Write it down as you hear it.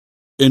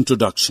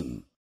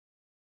Introduction.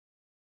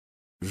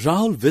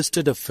 Rahul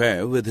visited a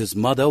fair with his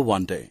mother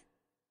one day.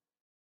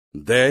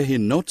 There he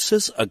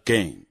notices a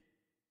game.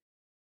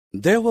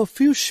 There were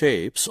few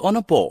shapes on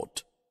a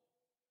board.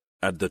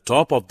 At the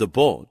top of the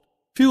board,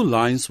 few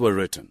lines were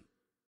written.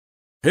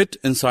 Hit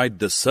inside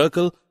the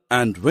circle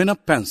and win a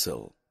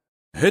pencil.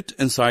 Hit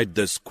inside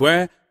the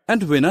square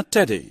and win a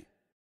teddy.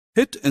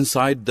 Hit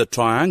inside the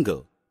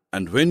triangle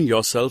and win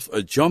yourself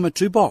a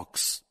geometry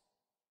box.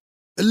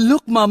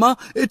 Look, Mama,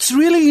 it's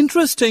really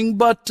interesting,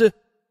 but...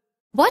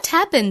 What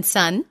happened,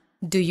 son?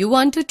 Do you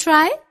want to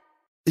try?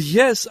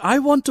 Yes, I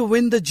want to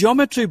win the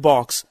geometry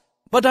box,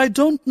 but I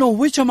don't know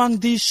which among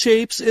these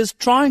shapes is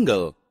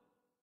triangle.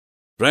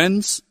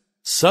 Friends,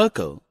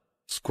 circle,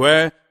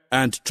 square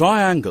and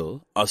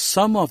triangle are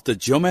some of the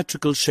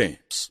geometrical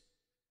shapes.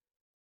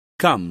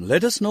 Come,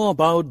 let us know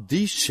about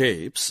these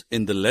shapes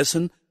in the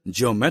lesson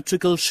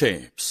Geometrical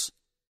Shapes.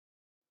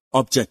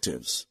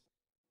 Objectives.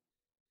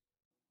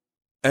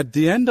 At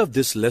the end of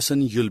this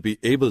lesson, you'll be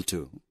able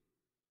to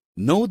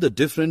know the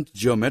different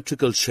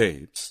geometrical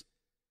shapes,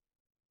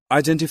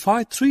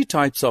 identify 3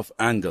 types of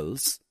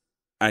angles,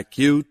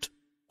 acute,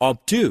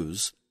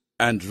 obtuse,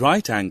 and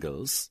right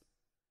angles,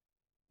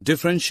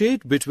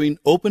 differentiate between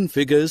open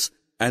figures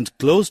and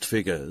closed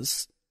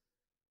figures,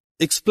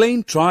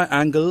 explain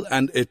triangle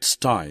and its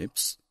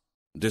types,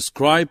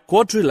 describe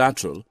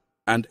quadrilateral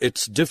and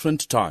its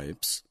different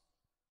types,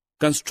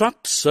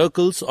 construct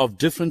circles of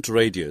different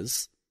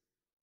radius,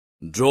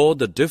 draw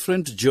the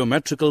different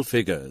geometrical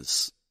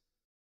figures.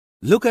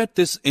 Look at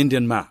this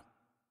Indian map.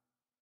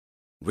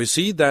 We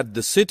see that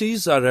the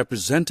cities are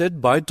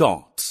represented by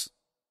dots.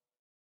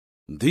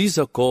 These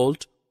are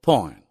called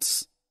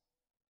points.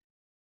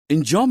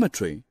 In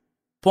geometry,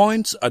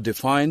 points are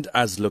defined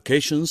as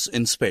locations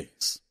in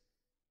space.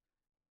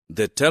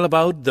 They tell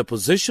about the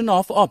position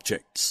of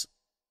objects.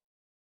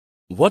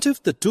 What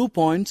if the 2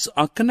 points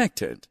are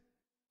connected?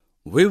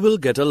 We will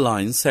get a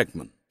line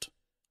segment.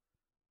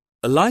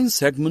 A line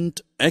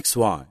segment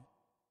XY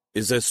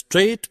is a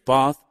straight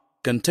path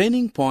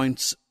containing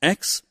points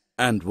X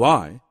and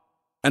Y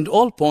and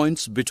all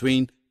points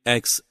between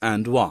X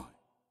and Y.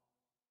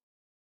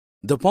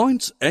 The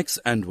points X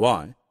and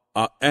Y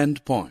are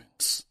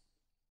endpoints.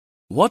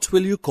 What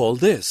will you call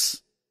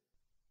this?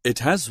 It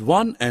has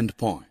one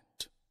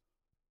endpoint.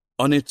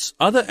 On its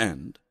other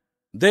end,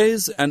 there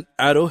is an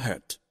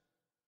arrowhead.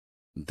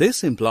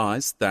 This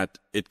implies that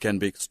it can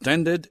be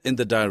extended in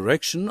the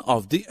direction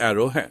of the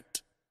arrowhead.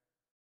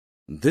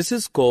 This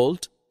is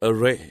called a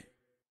ray.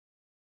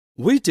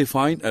 We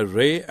define a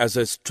ray as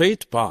a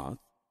straight path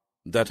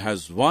that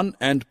has one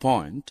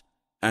endpoint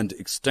and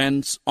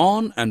extends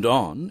on and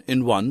on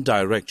in one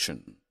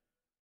direction.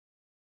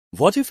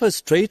 What if a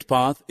straight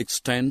path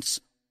extends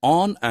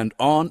on and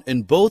on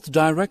in both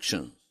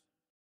directions?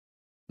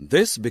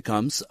 This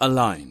becomes a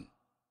line.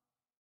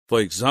 For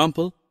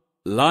example,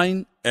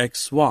 line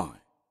XY.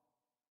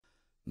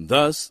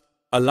 Thus,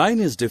 a line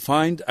is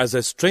defined as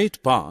a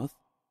straight path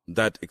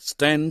that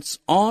extends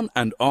on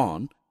and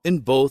on in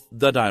both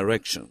the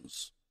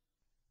directions.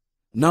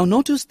 Now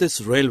notice this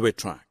railway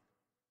track.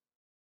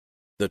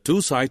 The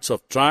 2 sides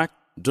of track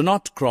do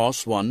not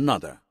cross one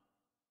another.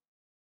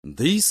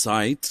 These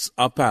sides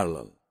are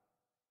parallel.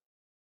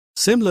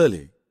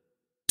 Similarly,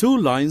 2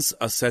 lines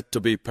are said to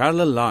be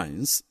parallel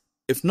lines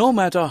if no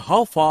matter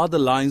how far the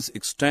lines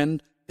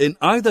extend in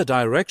either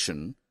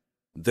direction,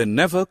 they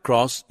never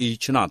cross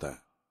each other.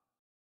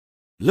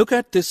 Look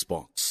at this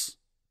box.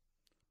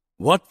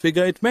 What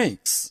figure it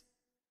makes?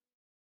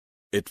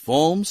 It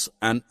forms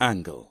an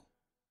angle.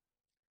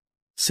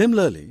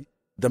 Similarly,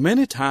 the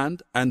minute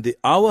hand and the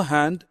hour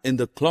hand in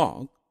the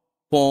clock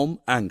form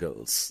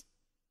angles.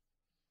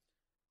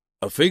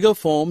 A figure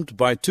formed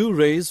by 2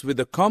 rays with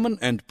a common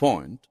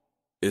endpoint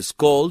is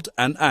called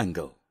an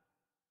angle.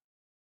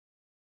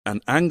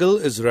 An angle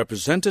is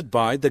represented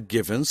by the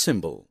given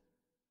symbol.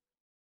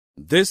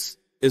 This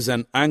is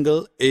an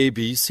angle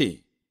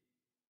ABC.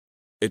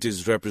 It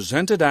is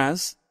represented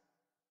as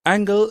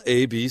angle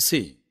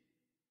ABC.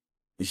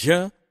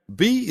 Here,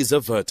 B is a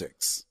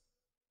vertex.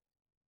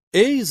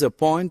 A is a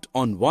point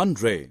on one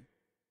ray,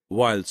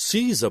 while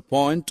C is a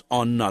point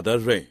on another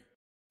ray.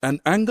 An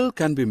angle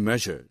can be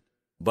measured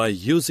by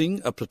using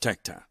a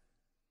protractor.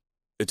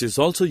 It is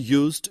also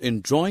used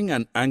in drawing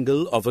an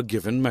angle of a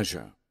given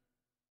measure.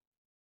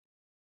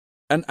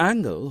 An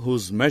angle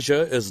whose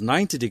measure is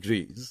 90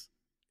 degrees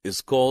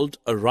is called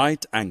a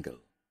right angle.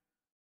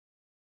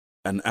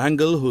 An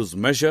angle whose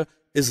measure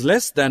is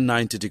less than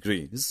 90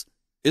 degrees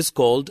is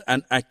called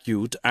an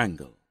acute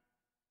angle.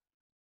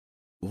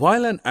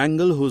 While an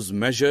angle whose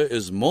measure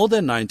is more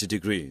than 90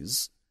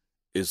 degrees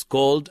is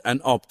called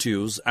an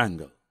obtuse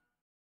angle.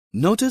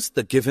 Notice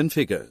the given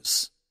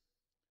figures.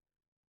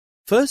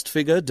 First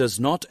figure does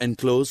not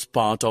enclose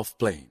part of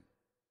plane.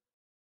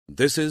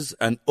 This is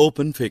an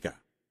open figure.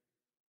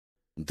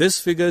 This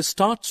figure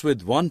starts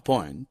with one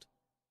point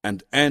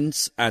and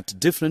ends at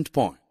different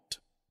point.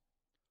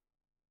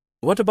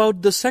 What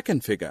about the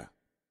second figure?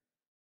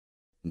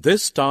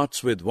 This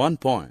starts with one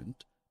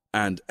point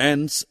and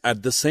ends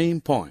at the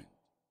same point.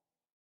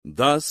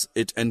 Thus,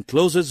 it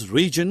encloses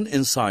region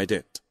inside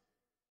it.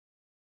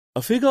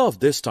 A figure of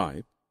this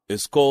type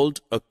is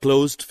called a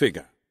closed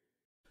figure.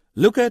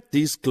 Look at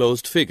these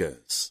closed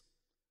figures.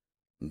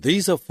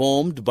 These are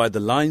formed by the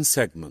line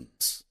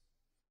segments.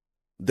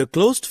 The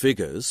closed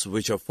figures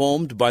which are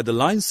formed by the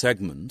line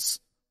segments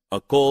are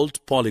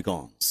called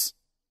polygons.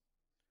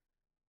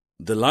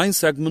 The line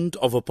segment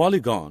of a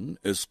polygon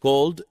is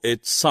called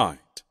its side.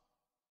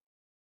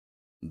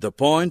 The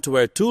point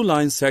where two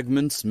line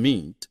segments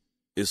meet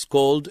is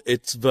called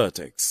its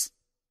vertex.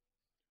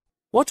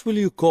 What will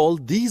you call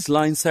these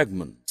line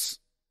segments?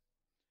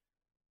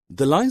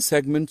 The line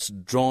segments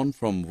drawn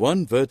from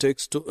one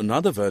vertex to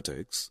another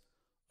vertex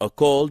are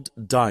called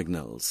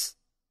diagonals.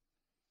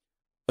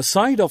 A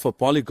side of a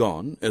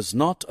polygon is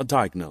not a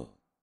diagonal.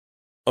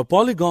 A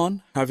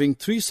polygon having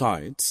three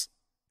sides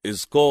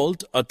is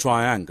called a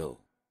triangle.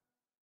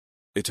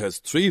 It has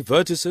three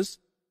vertices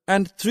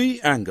and three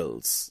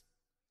angles.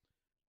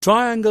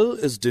 Triangle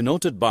is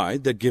denoted by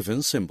the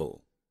given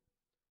symbol.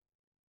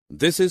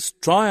 This is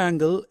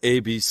triangle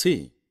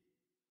ABC.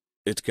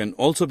 It can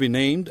also be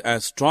named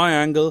as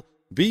triangle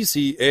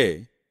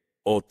BCA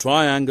or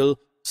triangle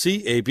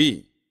CAB.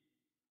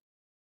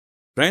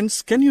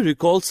 Friends, can you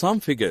recall some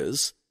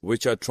figures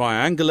which are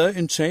triangular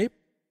in shape?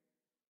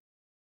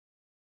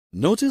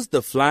 Notice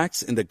the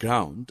flags in the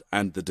ground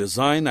and the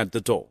design at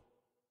the door.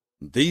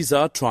 These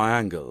are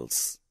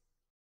triangles.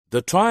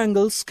 The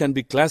triangles can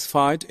be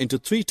classified into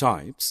three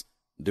types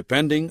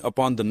depending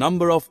upon the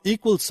number of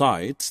equal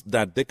sides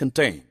that they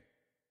contain.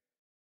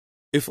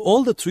 If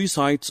all the three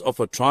sides of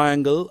a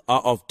triangle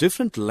are of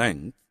different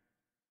length,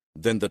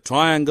 then the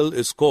triangle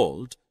is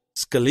called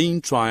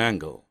scalene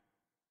triangle.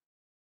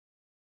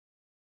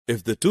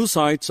 If the two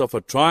sides of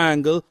a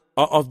triangle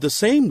are of the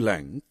same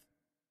length,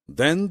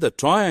 then the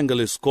triangle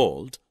is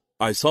called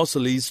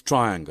isosceles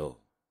triangle.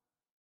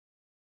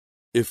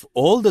 If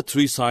all the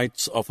three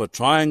sides of a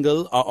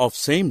triangle are of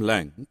same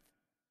length,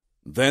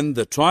 then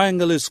the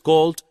triangle is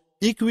called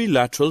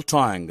equilateral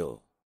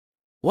triangle.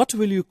 What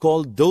will you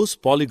call those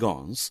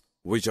polygons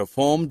which are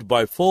formed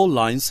by four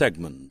line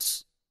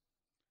segments?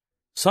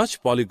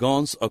 Such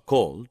polygons are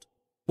called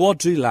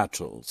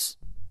quadrilaterals.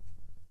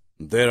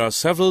 There are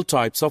several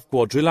types of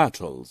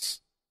quadrilaterals.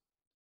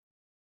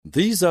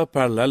 These are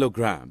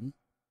parallelogram,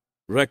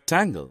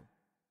 rectangle,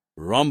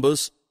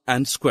 rhombus,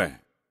 and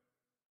square.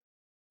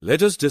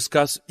 Let us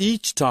discuss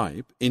each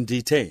type in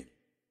detail.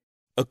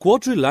 A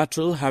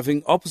quadrilateral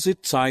having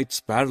opposite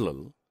sides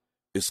parallel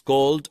is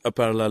called a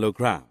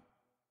parallelogram.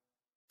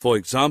 For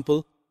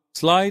example,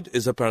 slide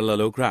is a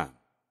parallelogram.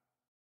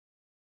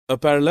 A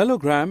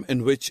parallelogram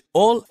in which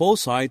all four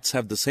sides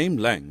have the same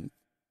length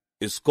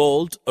is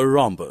called a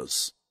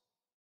rhombus.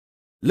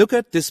 Look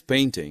at this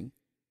painting.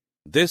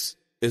 This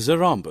is a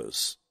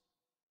rhombus.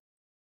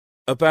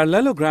 A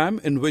parallelogram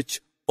in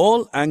which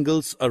all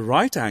angles are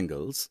right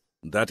angles,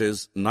 that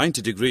is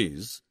 90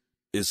 degrees,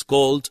 is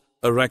called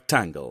a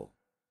rectangle.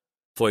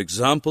 For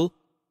example,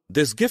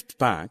 this gift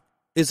pack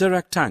is a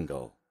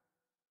rectangle.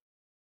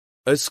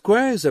 A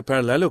square is a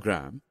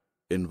parallelogram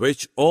in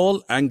which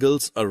all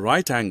angles are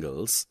right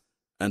angles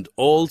and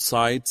all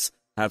sides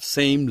have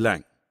same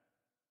length.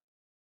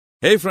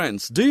 Hey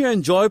friends, do you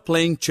enjoy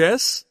playing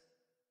chess?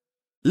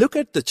 Look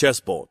at the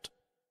chessboard.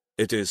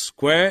 It is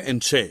square in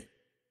shape.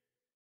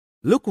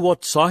 Look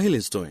what Sahil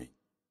is doing.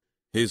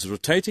 He is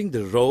rotating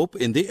the rope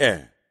in the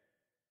air.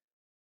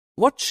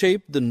 What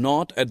shape the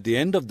knot at the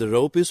end of the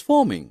rope is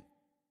forming?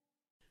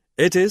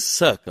 It is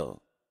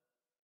circle.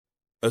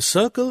 A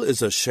circle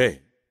is a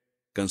shape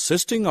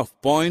consisting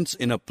of points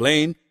in a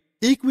plane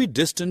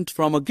equidistant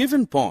from a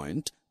given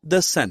point,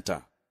 the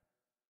center.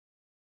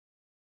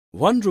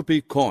 1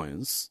 rupee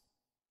coins,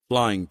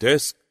 flying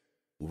disc,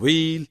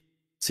 wheel,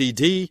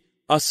 CD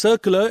are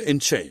circular in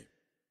shape.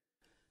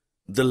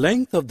 The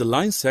length of the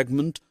line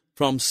segment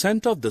from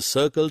center of the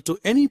circle to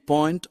any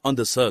point on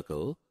the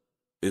circle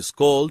is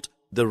called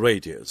the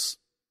radius.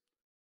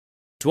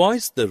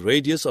 Twice the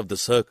radius of the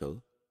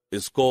circle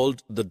is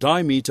called the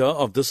diameter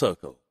of the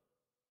circle.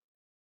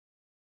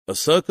 A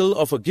circle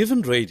of a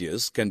given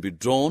radius can be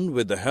drawn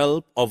with the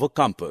help of a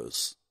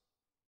compass.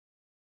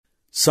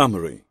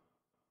 Summary.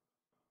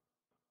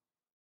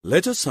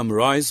 Let us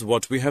summarize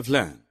what we have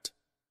learned.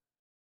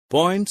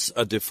 Points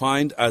are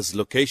defined as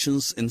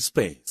locations in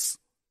space.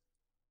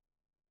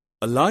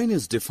 A line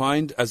is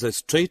defined as a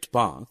straight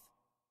path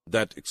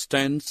that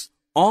extends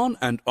on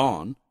and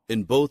on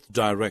in both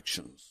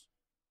directions.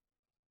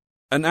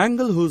 An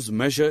angle whose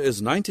measure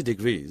is 90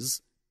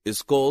 degrees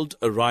is called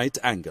a right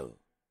angle.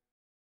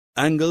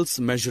 Angles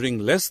measuring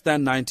less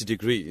than 90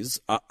 degrees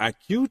are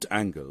acute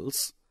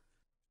angles,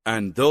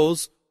 and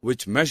those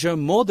which measure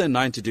more than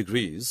 90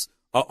 degrees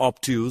are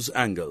obtuse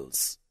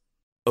angles.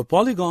 A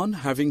polygon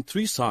having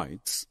three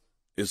sides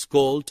is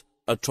called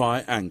a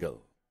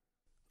triangle.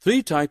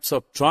 Three types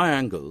of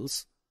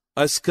triangles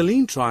are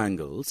scalene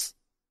triangles,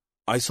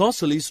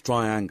 isosceles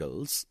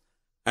triangles,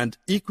 and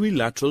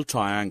equilateral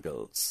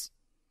triangles.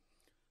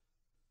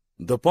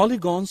 The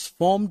polygons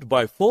formed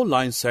by four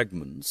line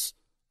segments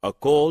are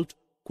called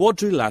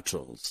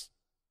quadrilaterals.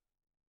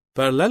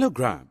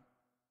 Parallelogram,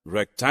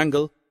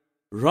 rectangle,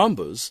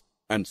 rhombus,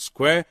 and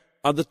square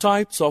are the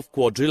types of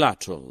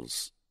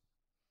quadrilaterals.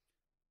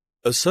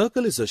 A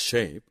circle is a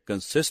shape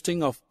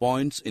consisting of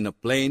points in a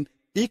plane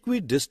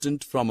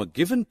equidistant from a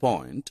given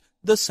point,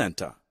 the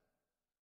center.